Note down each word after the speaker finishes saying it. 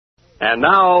And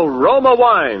now, Roma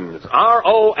Wines,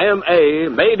 R-O-M-A,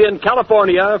 made in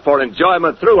California for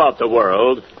enjoyment throughout the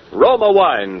world. Roma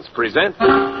Wines present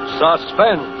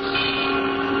Suspense.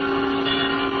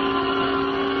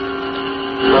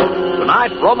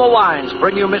 Tonight, Roma Wines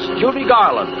bring you Miss Judy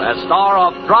Garland as star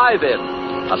of Drive-In,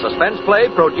 a suspense play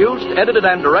produced, edited,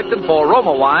 and directed for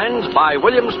Roma Wines by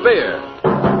William Spear.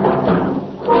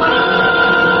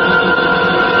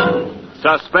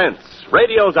 Suspense,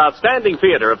 radio's outstanding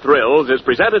theater of thrills, is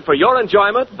presented for your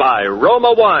enjoyment by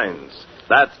Roma Wines.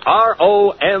 That's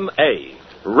R-O-M-A,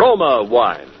 Roma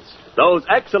Wines. Those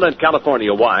excellent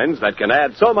California wines that can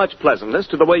add so much pleasantness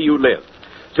to the way you live,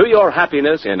 to your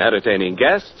happiness in entertaining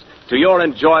guests, to your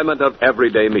enjoyment of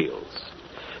everyday meals.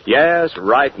 Yes,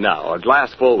 right now, a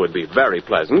glassful would be very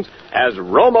pleasant, as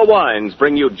Roma Wines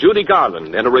bring you Judy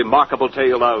Garland in a remarkable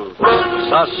tale of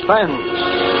Suspense.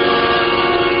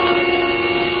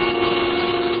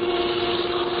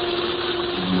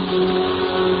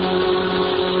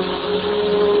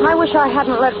 I wish I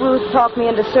hadn't let Ruth talk me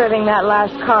into serving that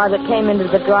last car that came into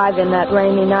the drive-in that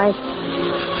rainy night.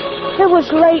 It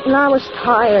was late and I was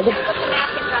tired.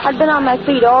 I'd been on my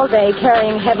feet all day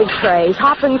carrying heavy trays,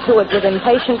 hopping to it with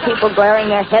impatient people glaring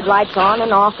their headlights on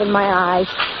and off in my eyes.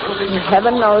 And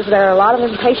heaven knows there are a lot of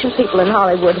impatient people in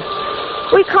Hollywood.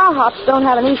 We car hops don't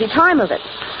have an easy time of it.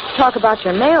 Talk about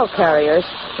your mail carriers.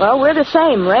 Well, we're the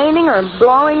same. Raining or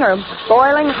blowing or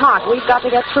boiling hot, we've got to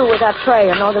get through with that tray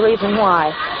and know the reason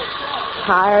why.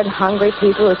 Tired, hungry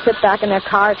people who sit back in their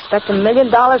car expect $1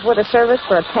 million worth of service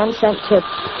for a 10-cent tip.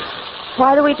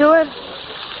 Why do we do it?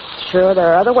 Sure, there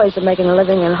are other ways of making a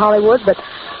living in Hollywood, but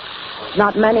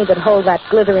not many that hold that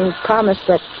glittering promise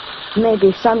that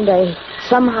maybe someday,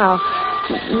 somehow,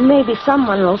 maybe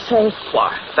someone will say...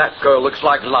 Why, that girl looks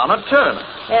like Lana Turner.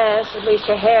 Yes, at least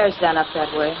her hair's done up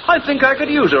that way. I think I could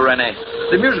use her, Rennie.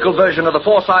 The musical version of the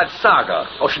Forsyth Saga.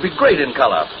 Oh, she'd be great in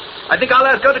color. I think I'll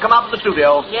ask her to come out to the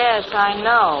studio. Yes, I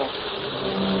know.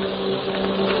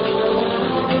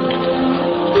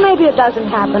 Maybe it doesn't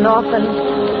happen often,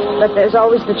 but there's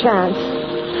always the chance.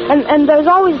 And there's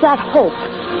always that hope.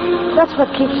 That's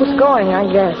what keeps us going, I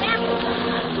guess.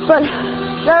 But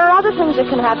there are other things that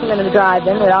can happen in a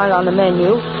drive-in that aren't on the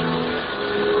menu.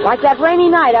 Like that rainy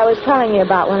night I was telling you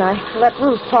about when I let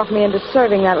Ruth talk me into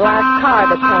serving that last car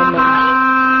that came in.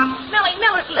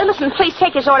 Miller, listen, please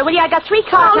take his order, will you? I got 3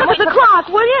 cars. Oh, look at the clock,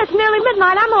 will you? It's nearly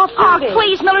midnight. I'm off duty. Oh,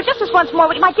 please, Miller, just this once more.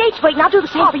 Will you? My date's waiting. I'll do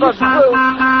the same for you, son.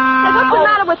 Hey, what's the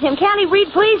matter with him? Can't he read?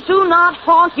 Please do not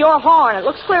honk your horn. It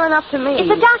looks clear enough to me.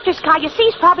 It's the doctor's car. You see,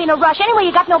 he's probably in a rush. Anyway,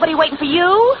 you got nobody waiting for you.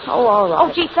 Oh, all right.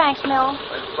 Oh, gee, thanks, Mill.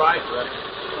 That's right, Rennie.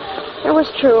 It was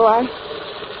true.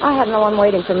 I had no one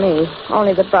waiting for me.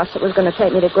 Only the bus that was going to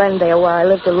take me to Glendale, where I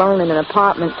lived alone in an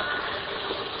apartment.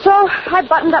 So I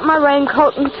buttoned up my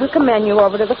raincoat and took a menu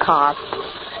over to the car.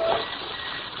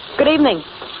 Good evening.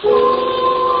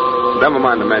 Never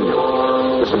mind the menu.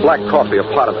 There's some black coffee, a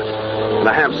pot of it, and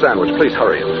a ham sandwich. Please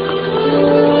hurry it.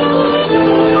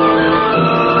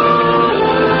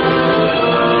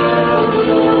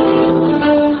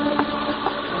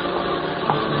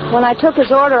 When I took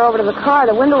his order over to the car,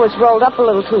 the window was rolled up a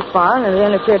little too far, and it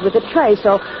interfered with the tray,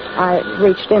 so I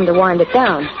reached in to wind it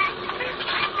down.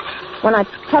 When I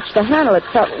touched the handle, it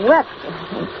felt wet.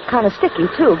 Kind of sticky,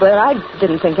 too, but I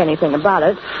didn't think anything about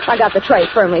it. I got the tray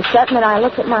firmly set, and then I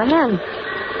looked at my hand.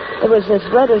 It was as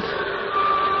red as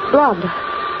blood.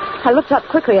 I looked up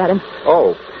quickly at him.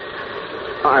 Oh,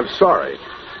 I'm sorry.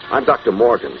 I'm Dr.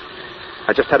 Morgan.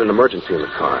 I just had an emergency in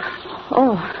the car.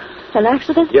 Oh, an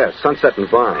accident? Yes, Sunset and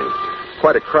Vine.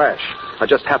 Quite a crash. I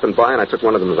just happened by, and I took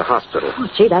one of them to the hospital. Oh,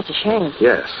 gee, that's a shame.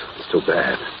 Yes, it's too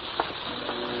bad.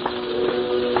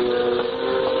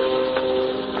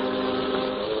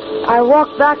 I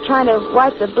walked back trying to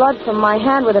wipe the blood from my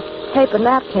hand with a paper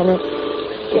napkin.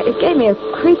 It gave me a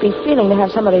creepy feeling to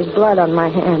have somebody's blood on my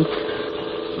hand.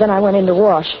 Then I went in to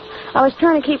wash. I was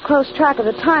trying to keep close track of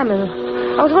the time, and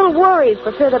I was a little worried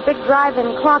for fear the big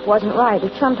drive-in clock wasn't right.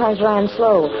 It sometimes ran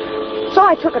slow. So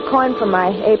I took a coin from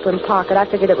my apron pocket. I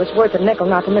figured it was worth a nickel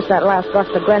not to miss that last bus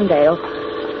to Glendale.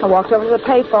 I walked over to the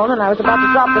payphone, and I was about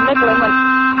to drop the nickel in when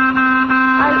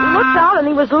I looked out, and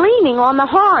he was leaning on the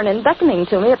horn and beckoning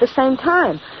to me at the same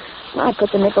time. I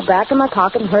put the nickel back in my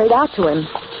pocket and hurried out to him.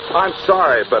 I'm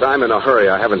sorry, but I'm in a hurry.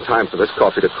 I haven't time for this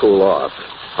coffee to cool off.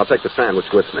 I'll take the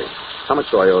sandwich with me. How much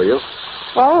do I owe you?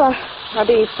 Well, that'll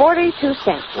be 42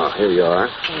 cents. Oh, here you are.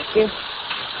 Thank you.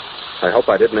 I hope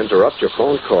I didn't interrupt your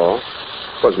phone call.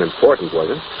 It wasn't important, was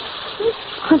it?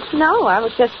 No, I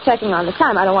was just checking on the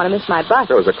time. I don't want to miss my bus.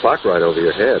 There was a clock right over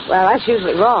your head. Well, that's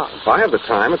usually wrong. If I have the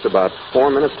time, it's about 4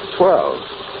 minutes to 12.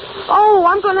 Oh,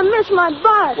 I'm going to miss my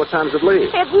bus. What time does it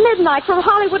leave? At midnight from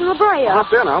Hollywood and La Brea.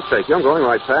 Hop in. I'll take you. I'm going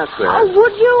right past there. Oh,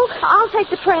 would you? I'll take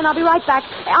the train. I'll be right back.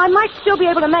 I might still be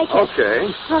able to make it.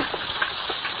 Okay.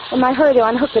 In my hurry to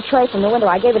unhook the tray from the window,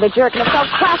 I gave it a jerk and it fell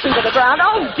crashing to the ground.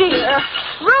 Oh, dear.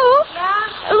 Ruth?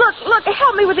 Yeah? Look,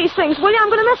 help me with these things, will you?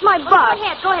 I'm going to miss my bus.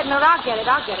 Go ahead, Mildred.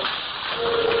 I'll get it.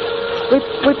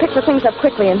 We picked the things up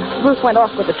quickly, and Ruth went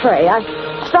off with the tray. I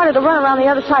started to run around the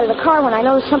other side of the car when I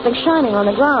noticed something shining on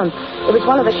the ground. It was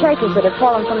one of the shakers that had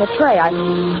fallen from the tray. I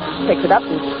picked it up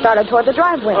and started toward the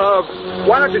driveway.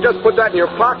 Why don't you just put that in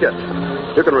your pocket?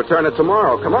 You can return it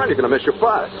tomorrow. Come on, you're going to miss your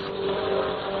bus.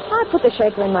 I put the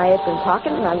shaker in my apron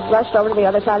pocket, and I rushed over to the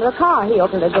other side of the car. He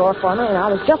opened the door for me, and I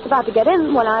was just about to get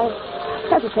in when I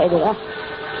hesitated.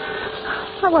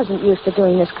 I wasn't used to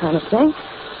doing this kind of thing.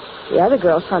 The other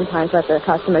girls sometimes let their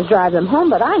customers drive them home,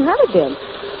 but I never did.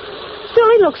 Still,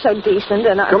 he looked so decent,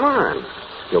 and Come on.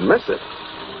 You'll miss it.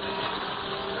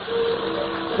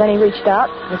 Then he reached out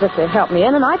as if to help me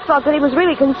in, and I thought that he was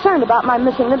really concerned about my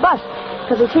missing the bus,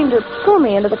 because he seemed to pull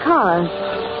me into the car.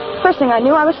 First thing I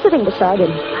knew, I was sitting beside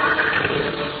him.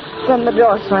 Then the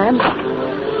door slammed,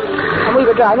 and we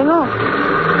were driving off.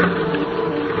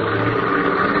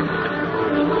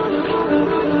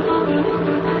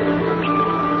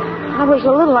 I was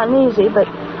a little uneasy, but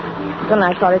then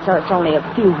I thought it's only a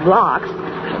few blocks.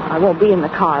 I won't be in the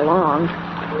car long.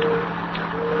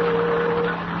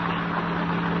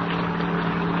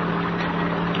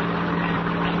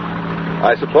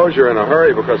 I suppose you're in a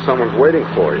hurry because someone's waiting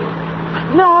for you.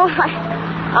 No,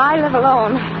 I live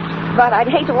alone, but I'd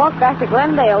hate to walk back to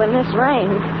Glendale in this rain.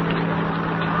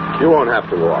 You won't have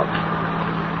to walk.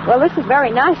 Well, this is very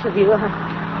nice of you.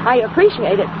 I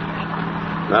appreciate it.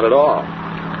 Not at all.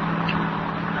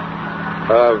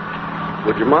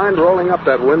 Would you mind rolling up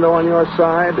that window on your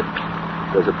side?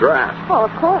 There's a draft. Oh,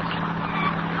 of course.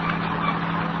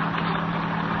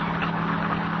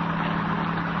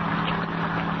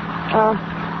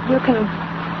 You can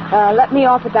let me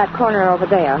off at that corner over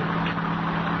there.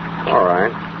 All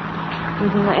right.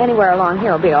 Mm-hmm. Anywhere along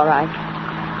here will be all right.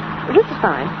 This is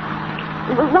fine.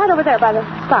 Right over there by the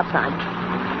stop sign.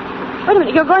 Wait a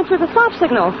minute, you're going through the stop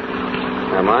signal.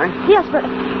 Am I? Yes, but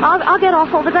I'll get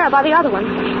off over there by the other one.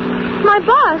 My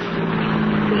bus!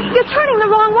 You're turning the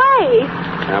wrong way.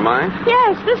 Am I?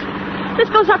 Yes, this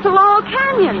goes up to Laurel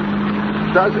Canyon.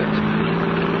 Does it?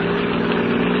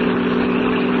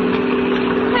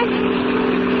 Hey,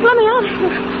 let me out of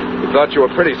here. You thought you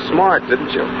were pretty smart, didn't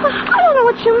you? I don't know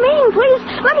what you mean. Please,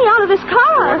 let me out of this You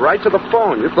car. went right to the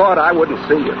phone. You thought I wouldn't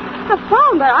see you. The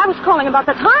phone, but I was calling about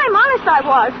the time. Honest, I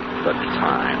was. The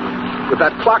time. With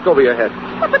that clock over your head.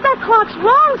 But that clock's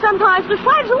wrong sometimes.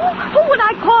 Besides, who would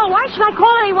I call? Why should I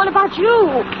call anyone about you?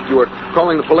 You were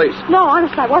calling the police. No,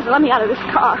 honest, I wasn't. Let me out of this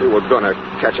car. You were going to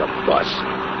catch a bus.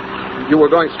 You were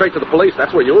going straight to the police.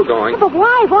 That's where you were going. But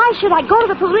why? Why should I go to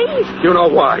the police? You know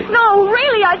why. No,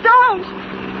 really, I don't.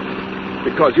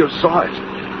 Because you saw it.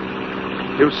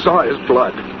 You saw his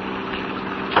blood.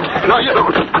 No, you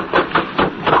don't.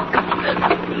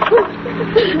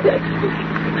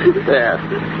 There.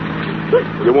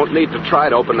 You won't need to try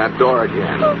to open that door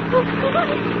again.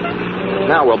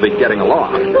 Now we'll be getting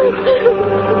along.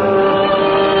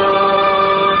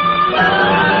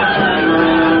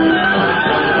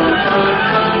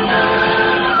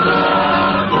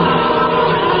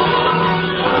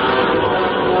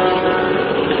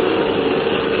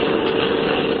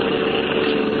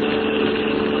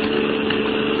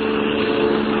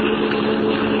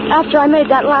 After I made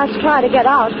that last try to get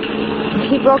out,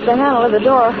 he broke the handle of the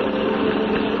door.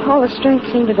 All the strength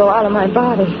seemed to go out of my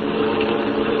body.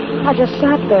 I just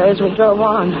sat there as we drove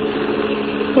on.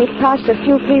 We passed a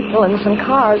few people and some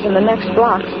cars in the next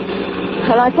blocks.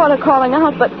 And I thought of calling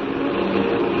out, but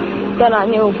then I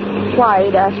knew why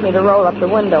he'd asked me to roll up the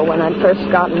window when I'd first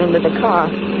gotten into the car.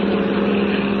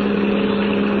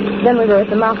 Then we were at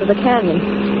the mouth of the canyon,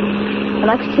 and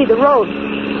I could see the road,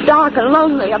 dark and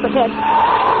lonely up ahead.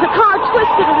 The car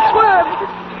twisted and swerved.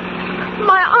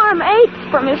 My arm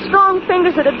ached from his strong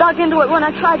fingers that had dug into it when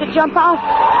I tried to jump out.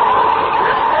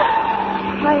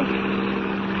 I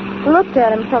looked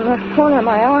at him from the corner of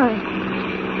my eye.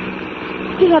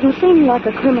 He hadn't seemed like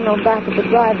a criminal back at the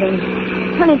drive-in,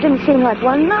 and he didn't seem like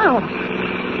one now.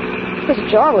 His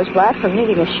jaw was black from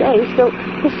needing a shave, so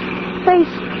his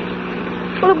face,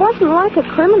 well, it wasn't like a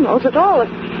criminal's at all.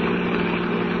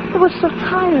 It was so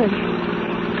tired.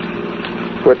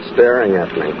 Quit staring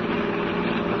at me.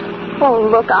 Oh,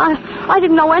 look, I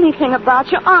didn't know anything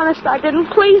about you. Honest, I didn't.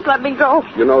 Please let me go.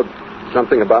 You know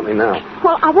something about me now.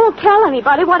 Well, I won't tell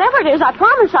anybody. Whatever it is, I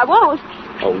promise I won't.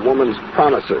 A woman's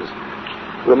promises.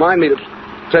 Remind me to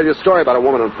tell you a story about a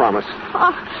woman on promise.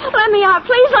 Oh, let me out.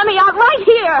 Please let me out right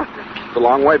here. It's a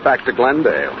long way back to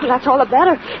Glendale. That's all the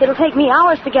better. It'll take me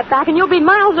hours to get back, and you'll be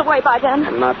miles away by then.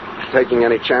 I'm not taking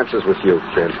any chances with you,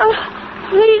 kid.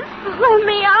 Please let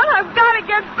me out. I've got to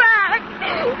get back.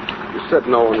 You said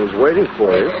no one was waiting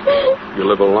for you. You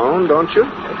live alone, don't you?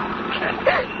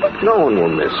 No one will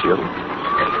miss you.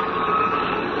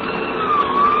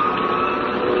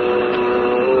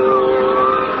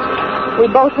 We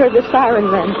both heard the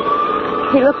siren then.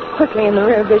 He looked quickly in the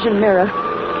rear vision mirror.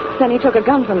 Then he took a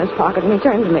gun from his pocket and he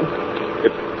turned to me.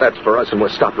 If that's for us and we're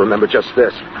stopped, remember just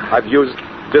this. I've used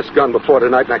this gun before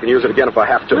tonight and I can use it again if I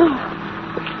have to.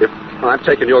 If I'm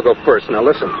taking, you'll go first. Now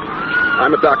listen,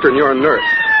 I'm a doctor and you're a nurse.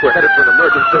 We're headed for an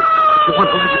emergency. If you want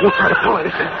to leave, you won't try to pull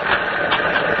anything.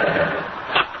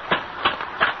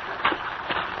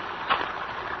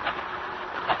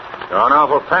 You're on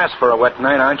awful fast for a wet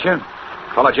night, aren't you?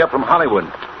 Followed you up from Hollywood.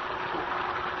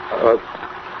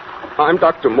 I'm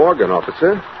Dr. Morgan,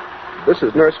 officer. This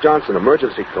is Nurse Johnson,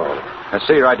 emergency call. Let's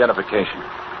see your identification.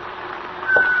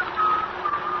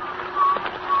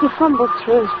 He fumbled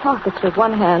through his pockets with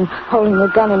one hand, holding the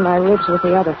gun in my ribs with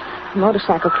the other. The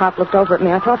motorcycle cop looked over at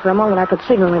me. I thought for a moment I could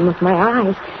signal him with my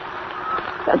eyes.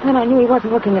 But then I knew he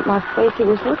wasn't looking at my face. He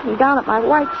was looking down at my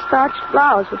white starched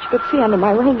blouse, which you could see under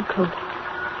my raincoat.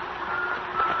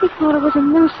 He thought it was a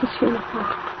nurse's uniform.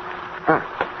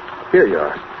 Ah, here you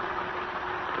are.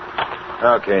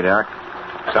 Okay, Doc.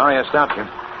 Sorry I stopped you.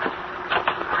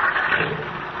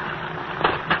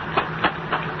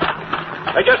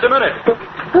 Hey, just a minute.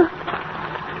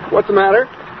 What's the matter?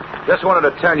 Just wanted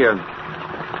to tell you,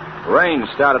 rain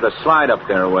started to slide up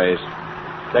there a ways.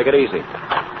 Take it easy.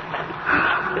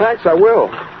 Thanks, I will.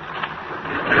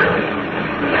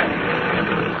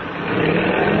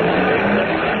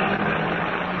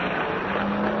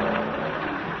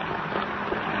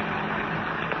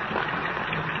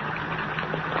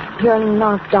 You're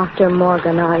not Dr.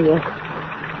 Morgan, are you?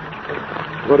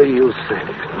 What do you think?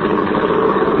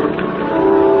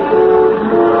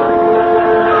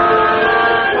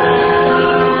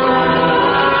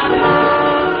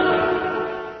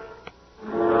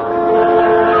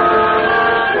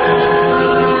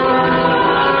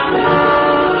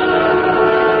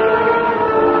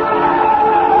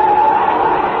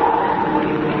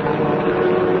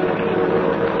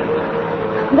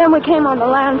 Then we came on the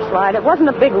landslide. It wasn't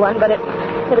a big one, but it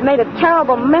had made a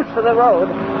terrible mess of the road.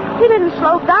 He didn't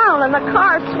slow down, and the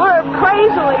car swerved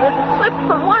crazily as it slipped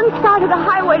from one side of the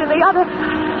highway to the other.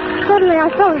 Suddenly, I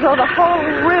felt as though the whole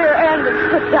rear end had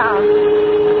slipped down.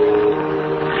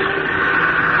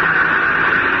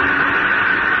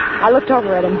 I looked over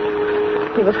at him.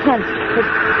 He was tense. His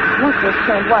knuckles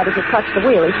turned white as he clutched the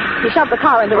wheel. He shoved the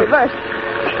car into reverse.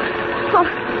 Oh,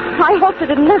 I hoped it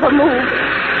had never moved.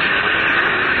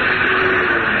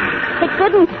 It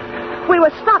didn't. We were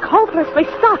stuck, hopelessly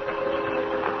stuck.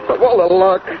 But all the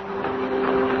luck.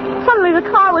 Suddenly the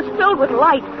car was filled with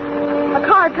light. A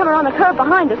car had come around the curve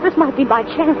behind us. This might be by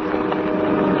chance.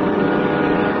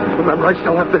 Remember, I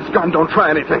still have this gun. Don't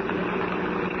try anything.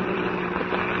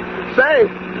 Say,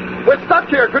 we're stuck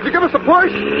here. Could you give us a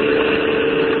push?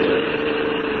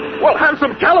 We'll have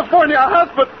some California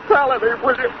hospitality,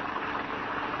 will you?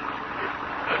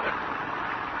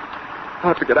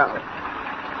 I'll have to get out.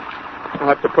 I'll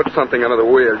have to put something under the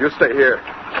wheel. You stay here.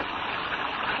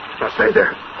 Now stay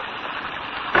there.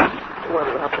 Where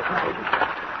do I have to hide?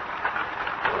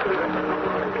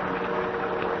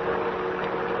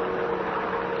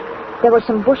 There were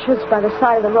some bushes by the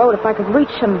side of the road. If I could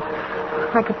reach them,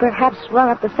 I could perhaps run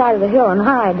up the side of the hill and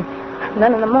hide. And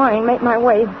then in the morning, make my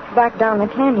way back down the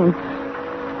canyon.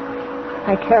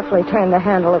 I carefully turned the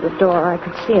handle of the door. I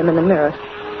could see him in the mirror.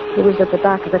 He was at the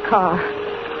back of the car.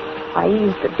 I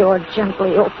eased the door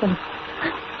gently open,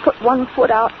 put one foot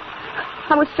out.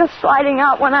 I was just sliding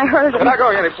out when I heard him. We're not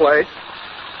going anyplace.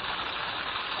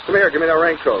 Come here, give me that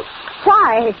raincoat.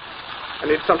 Why? I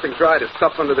need something dry to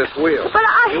stuff under this wheel. But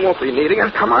I... You won't be needing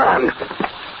it. Come on.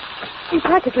 He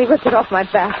practically ripped it off my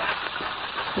back.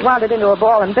 Wound it into a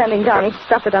ball and bending down, he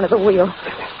stuffed it under the wheel.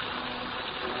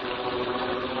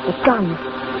 The gun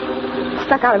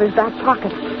stuck out of his back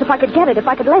pocket. If I could get it, if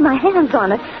I could lay my hands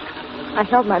on it. I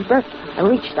held my breath. I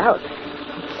reached out.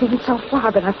 It seemed so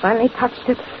far, but I finally touched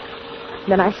it.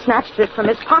 Then I snatched it from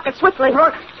his pocket swiftly.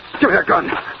 Look, give me that gun.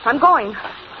 I'm going.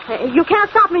 You can't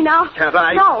stop me now. Can't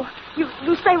I? No.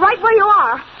 You stay right where you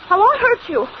are. I won't hurt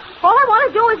you. All I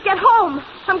want to do is get home.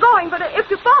 I'm going, but if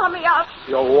you follow me,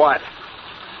 You'll what?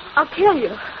 I'll kill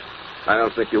you. I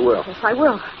don't think you will. Yes, I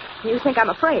will. You think I'm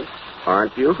afraid?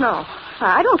 Aren't you? No.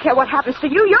 I don't care what happens to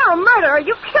you. You're a murderer.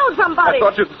 You killed somebody. I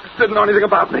thought you didn't know anything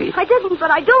about me. I didn't,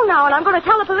 but I do now, and I'm going to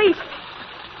tell the police.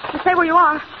 You stay where you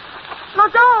are. No,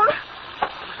 don't.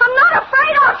 I'm not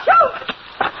afraid. I'll shoot.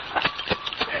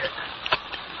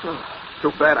 Oh,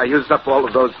 too bad I used up all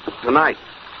of those tonight.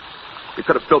 You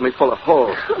could have filled me full of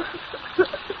holes.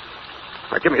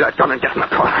 Now, give me that gun and get in the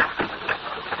car.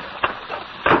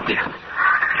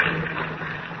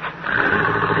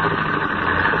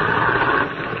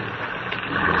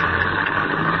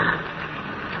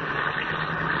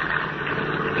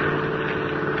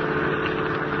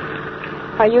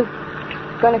 Are you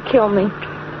going to kill me?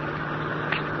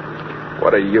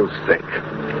 What do you think?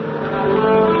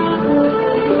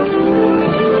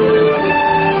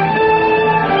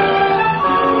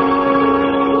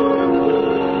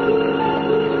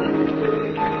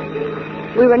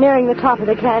 We were nearing the top of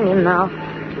the canyon now.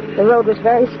 The road was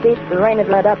very steep. The rain had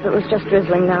let up. It was just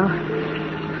drizzling now.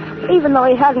 Even though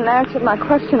he hadn't answered my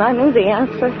question, I knew the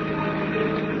answer.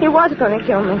 He was going to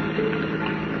kill me.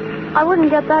 I wouldn't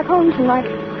get back home tonight.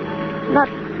 Not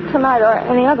tonight or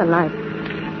any other night.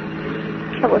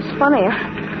 It was funny.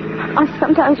 I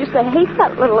sometimes used to hate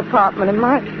that little apartment of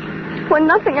mine when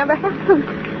nothing ever happened.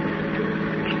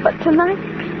 But tonight...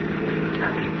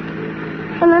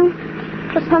 And then,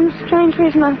 for some strange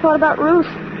reason, I thought about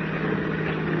Ruth.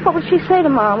 What would she say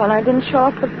tomorrow when I didn't show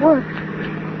up at work?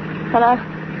 And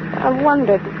I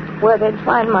wondered where they'd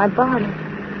find my body.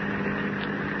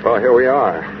 Well, here we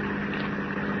are.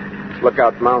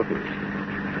 Lookout Mountain.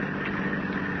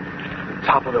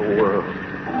 Top of the world.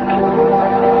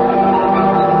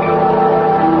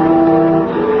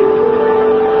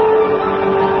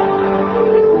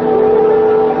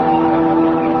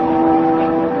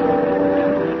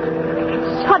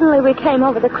 Suddenly we came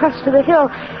over the crest of the hill,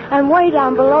 and way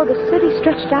down below the city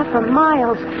stretched out for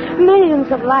miles.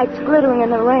 Millions of lights glittering in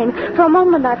the rain. For a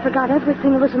moment I forgot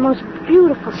everything. It was the most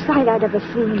beautiful sight I'd ever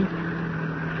seen.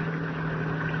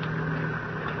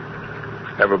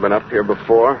 Ever been up here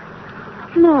before?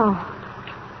 No.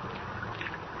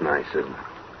 Nice, isn't it?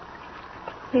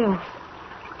 Yes.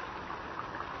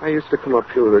 I used to come up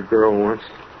here with a girl once.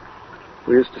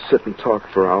 We used to sit and talk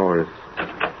for hours.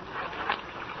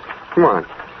 Come on.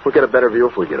 We'll get a better view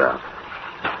if we get out.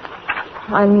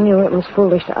 I knew it was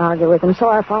foolish to argue with him, so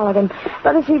I followed him.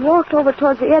 But as he walked over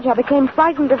towards the edge, I became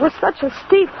frightened. It was such a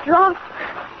steep drop.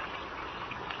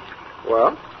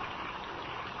 Well?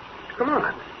 Come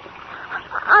on.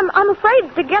 I'm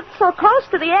afraid to get so close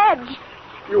to the edge.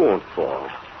 You won't fall.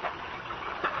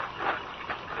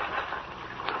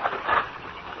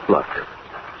 Look.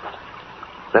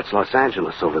 That's Los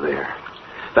Angeles over there.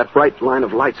 That bright line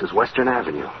of lights is Western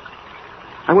Avenue.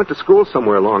 I went to school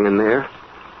somewhere along in there.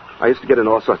 I used to get in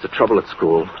all sorts of trouble at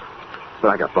school, but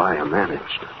I got by. I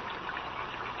managed.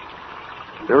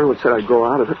 Everyone said I'd grow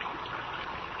out of it.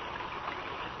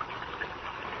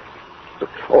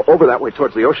 Over that way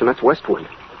towards the ocean, that's Westwood.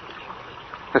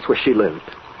 That's where she lived.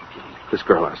 This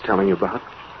girl I was telling you about.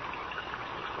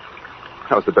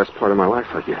 That was the best part of my life,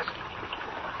 I guess.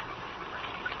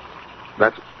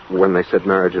 That's when they said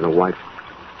marriage and a wife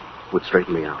would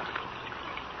straighten me out.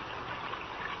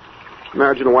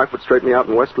 Marriage and a wife would straighten me out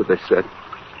in Westwood, they said.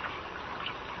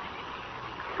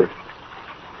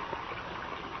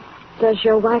 Does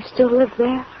your wife still live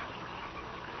there?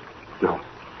 No.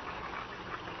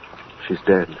 She's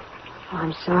dead. Oh,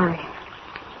 I'm sorry.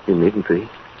 You needn't be.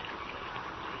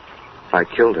 I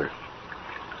killed her.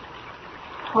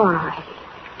 Why?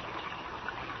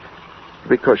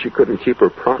 Because she couldn't keep her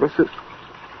promises.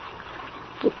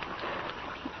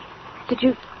 Did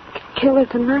you kill her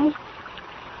tonight?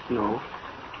 No.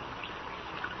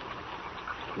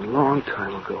 A long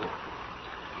time ago.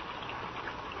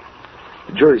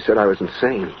 The jury said I was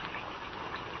insane.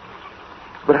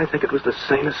 But I think it was the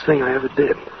sanest thing I ever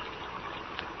did.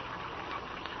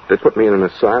 They put me in an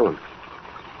asylum.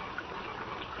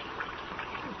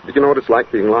 Did you know what it's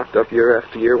like being locked up year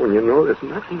after year when you know there's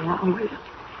nothing wrong with you?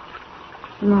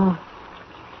 No.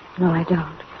 No, I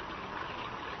don't.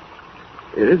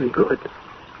 It isn't good.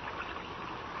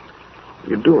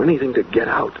 You'd do anything to get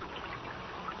out.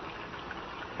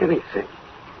 Anything.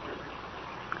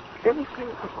 Anything.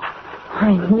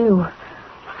 I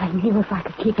knew if I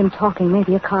could keep him talking,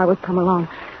 maybe a car would come along.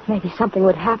 Maybe something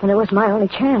would happen. It was my only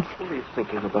chance. What are you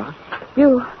thinking about?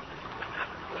 You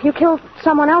killed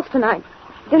someone else tonight,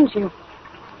 didn't you?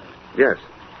 Yes.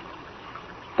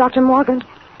 Dr. Morgan?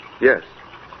 Yes.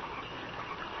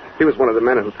 He was one of the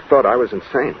men who thought I was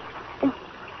insane.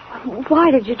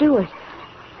 Why did you do it?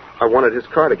 I wanted his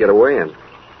car to get away in.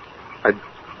 I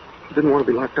didn't want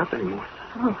to be locked up anymore.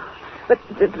 Oh, but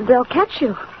they'll catch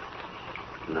you.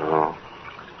 No.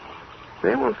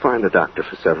 They won't find the doctor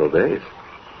for several days.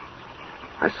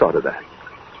 I saw to that.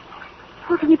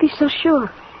 How can you be so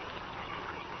sure?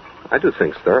 I do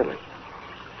things thoroughly.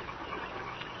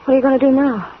 What are you going to do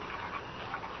now?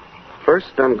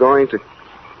 First, I'm going to...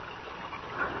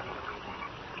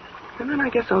 And then I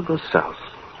guess I'll go south.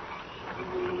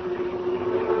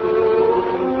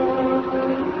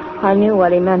 I knew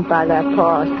what he meant by that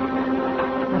pause.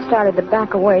 I started to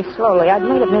back away slowly. I'd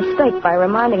made a mistake by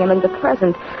reminding him in the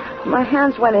present. My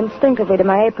hands went instinctively to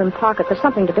my apron pocket for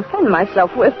something to defend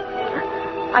myself with.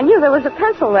 I knew there was a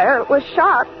pencil there. It was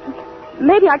sharp.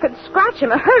 Maybe I could scratch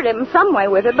him or hurt him some way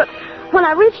with it, but when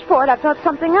I reached for it, I felt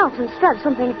something else instead,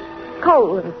 something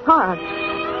cold and hard.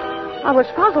 I was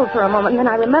puzzled for a moment, and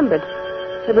then I remembered.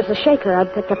 It was the shaker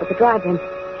I'd picked up at the drive-in.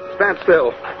 Stand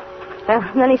still.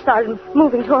 And then he started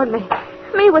moving toward me.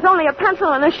 Me with only a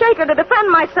pencil and a shaker to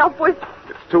defend myself with.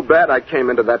 It's too bad I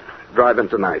came into that drive-in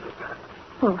tonight.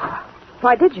 Oh,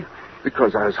 why did you?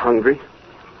 Because I was hungry.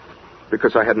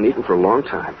 Because I hadn't eaten for a long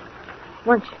time.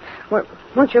 Weren't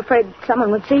you afraid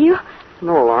someone would see you?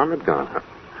 No alarm had gone up.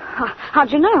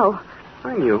 How'd you know?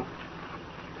 I knew.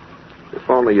 If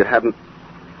only you hadn't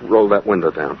rolled that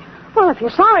window down. Well, if you're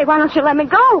sorry, why don't you let me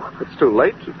go? It's too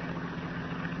late.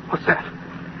 What's that?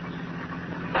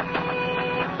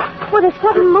 With a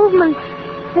sudden movement,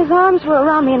 his arms were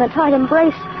around me in a tight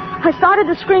embrace. I started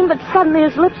to scream, but suddenly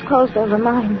his lips closed over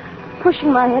mine.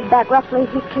 Pushing my head back roughly,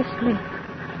 he kissed me.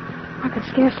 I could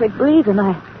scarcely breathe, and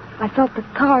I felt the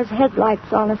car's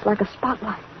headlights on us like a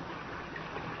spotlight.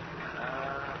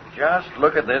 Just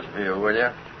look at this view, will you?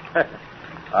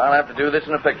 I'll have to do this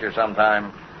in a picture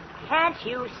sometime. Can't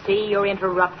you see you're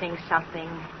interrupting something?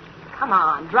 Come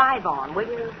on, drive on, will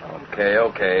you?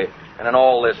 Okay. And in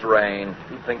all this rain,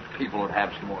 you'd think people would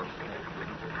have some more sense.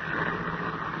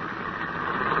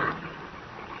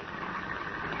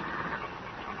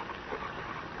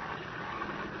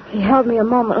 He held me a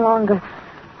moment longer.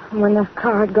 When the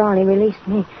car had gone, he released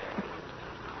me.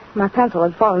 My pencil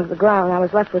had fallen to the ground. I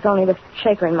was left with only the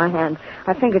shaker in my hand.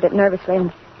 I fingered it nervously,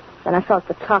 and then I felt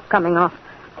the top coming off.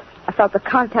 I felt the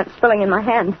contents spilling in my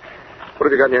hand. What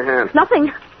have you got in your hand?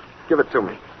 Nothing. Give it to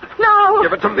me. No.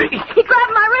 Give it to me. He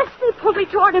grabbed my wrist. He pulled me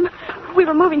toward him. We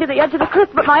were moving to the edge of the cliff,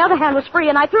 but my other hand was free,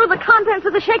 and I threw the contents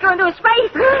of the shaker into his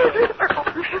face.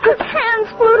 His hands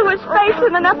flew to his face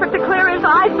in an effort to clear his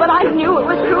eyes, but I knew it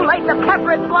was too late. The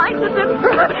pepper had blinded him.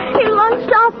 He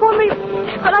lunged out for me,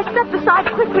 but I stepped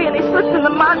aside quickly, and he slipped in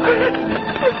the mud.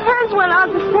 His hands went out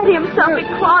to steady himself. He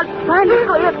clawed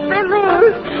frantically at thin air.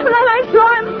 And then I saw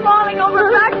him falling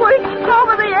over backwards,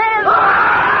 over the edge.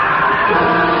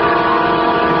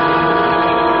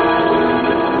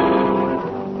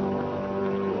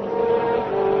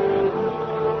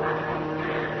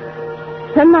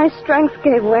 Then my strength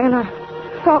gave way, and I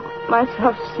felt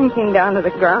myself sinking down to the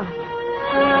ground.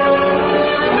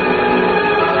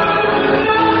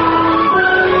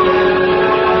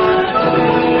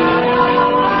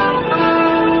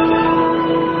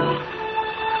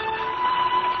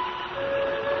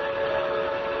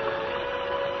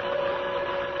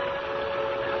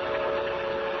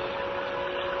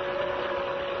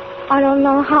 I don't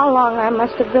know how long I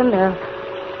must have been there,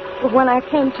 but when I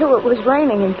came to, it was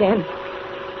raining again.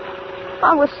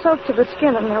 I was soaked to the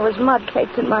skin, and there was mud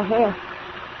caked in my hair.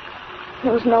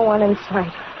 There was no one in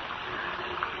sight.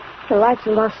 The lights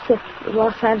of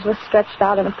Los Angeles stretched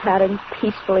out in a pattern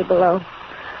peacefully below.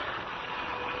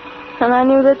 And I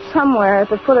knew that somewhere at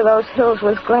the foot of those hills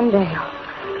was Glendale.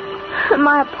 And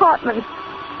my apartment.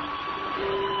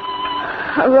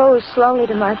 I rose slowly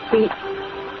to my feet,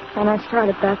 and I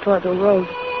started back toward the road.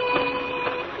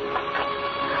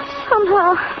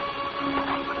 Somehow,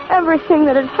 everything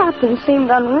that had happened seemed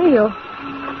unreal.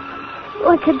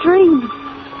 Like a dream.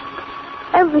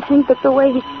 Everything but the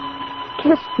way he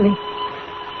kissed me.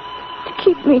 To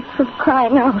keep me from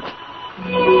crying out.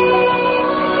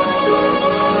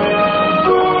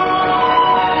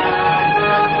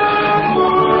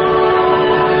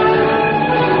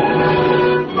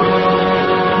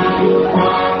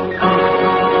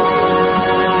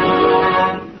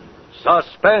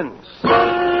 Suspense.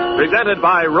 Presented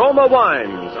by Roma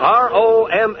Wines,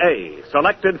 R-O-M-A,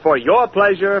 selected for your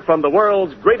pleasure from the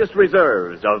world's greatest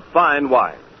reserves of fine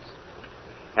wines.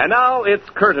 And now it's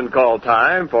curtain call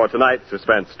time for tonight's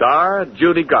suspense star,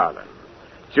 Judy Garland.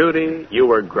 Judy, you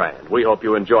were grand. We hope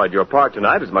you enjoyed your part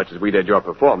tonight as much as we did your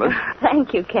performance.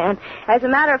 Thank you, Ken. As a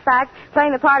matter of fact,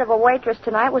 playing the part of a waitress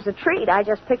tonight was a treat. I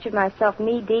just pictured myself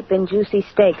knee-deep in juicy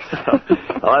steaks.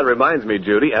 Well, that reminds me,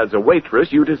 Judy, as a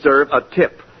waitress, you deserve a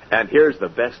tip. And here's the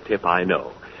best tip I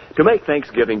know. To make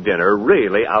Thanksgiving dinner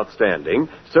really outstanding,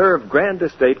 serve Grand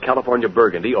Estate California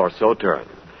Burgundy or Sauterne.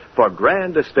 For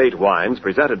Grand Estate wines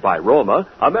presented by Roma,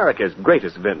 America's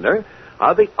greatest vintner,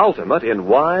 are the ultimate in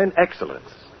wine excellence.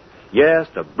 Yes,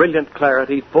 the brilliant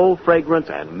clarity, full fragrance,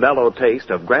 and mellow taste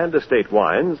of Grand Estate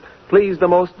wines please the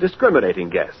most discriminating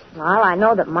guests. Well, I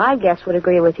know that my guests would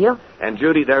agree with you. And,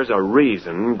 Judy, there's a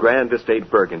reason Grand Estate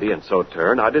Burgundy and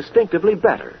Sauterne are distinctively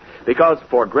better. Because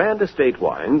for Grand Estate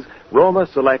wines, Roma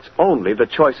selects only the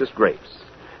choicest grapes.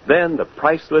 Then the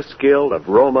priceless skill of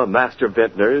Roma master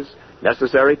vintners,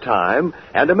 necessary time,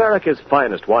 and America's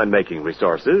finest winemaking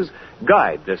resources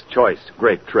guide this choice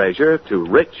grape treasure to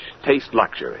rich taste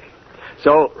luxury.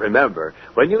 So, remember,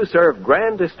 when you serve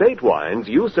Grand Estate wines,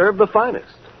 you serve the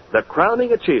finest, the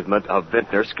crowning achievement of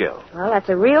vintner skill. Well, that's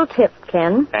a real tip,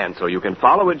 Ken. And so you can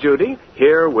follow it, Judy.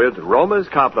 Here, with Roma's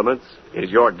compliments, is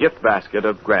your gift basket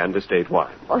of Grand Estate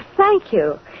wine. Well, thank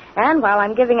you. And while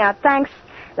I'm giving out thanks,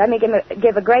 let me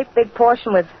give a great big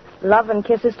portion with love and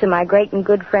kisses to my great and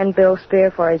good friend Bill Spear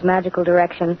for his magical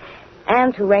direction,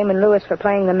 and to Raymond Lewis for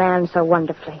playing the man so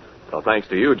wonderfully. Well, thanks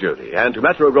to you, Judy, and to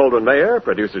Metro Goldwyn Mayer,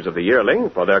 producers of The Yearling,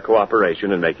 for their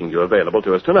cooperation in making you available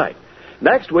to us tonight.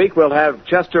 Next week, we'll have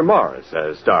Chester Morris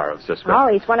as star of Suspense. Oh,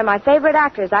 he's one of my favorite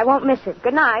actors. I won't miss it.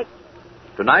 Good night.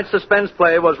 Tonight's Suspense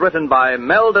play was written by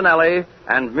Mel Donnelly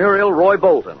and Muriel Roy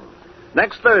Bolton.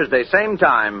 Next Thursday, same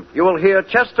time, you will hear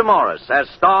Chester Morris as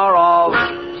star of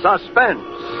Suspense.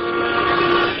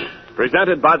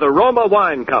 Presented by the Roma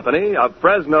Wine Company of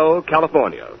Fresno,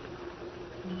 California.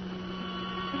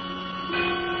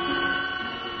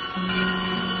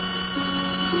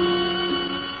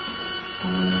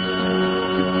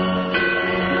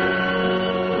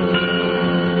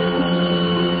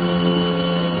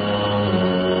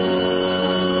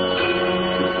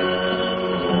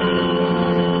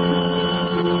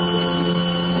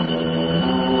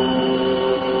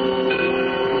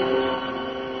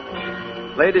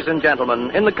 Ladies and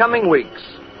gentlemen, in the coming weeks,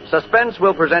 Suspense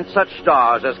will present such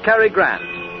stars as Cary Grant,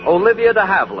 Olivia de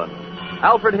Havilland,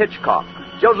 Alfred Hitchcock,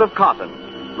 Joseph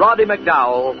Cotton, Roddy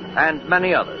McDowell, and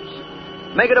many others.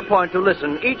 Make it a point to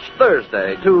listen each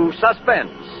Thursday to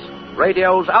Suspense,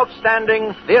 radio's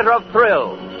outstanding theater of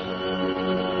thrills.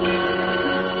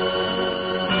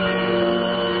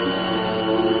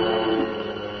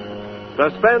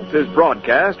 Suspense is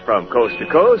broadcast from coast to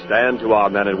coast and to our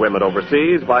men and women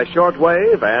overseas by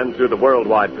shortwave and through the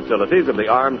worldwide facilities of the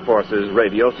Armed Forces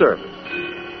Radio Service.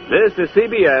 This is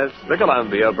CBS, the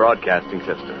Columbia Broadcasting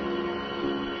System.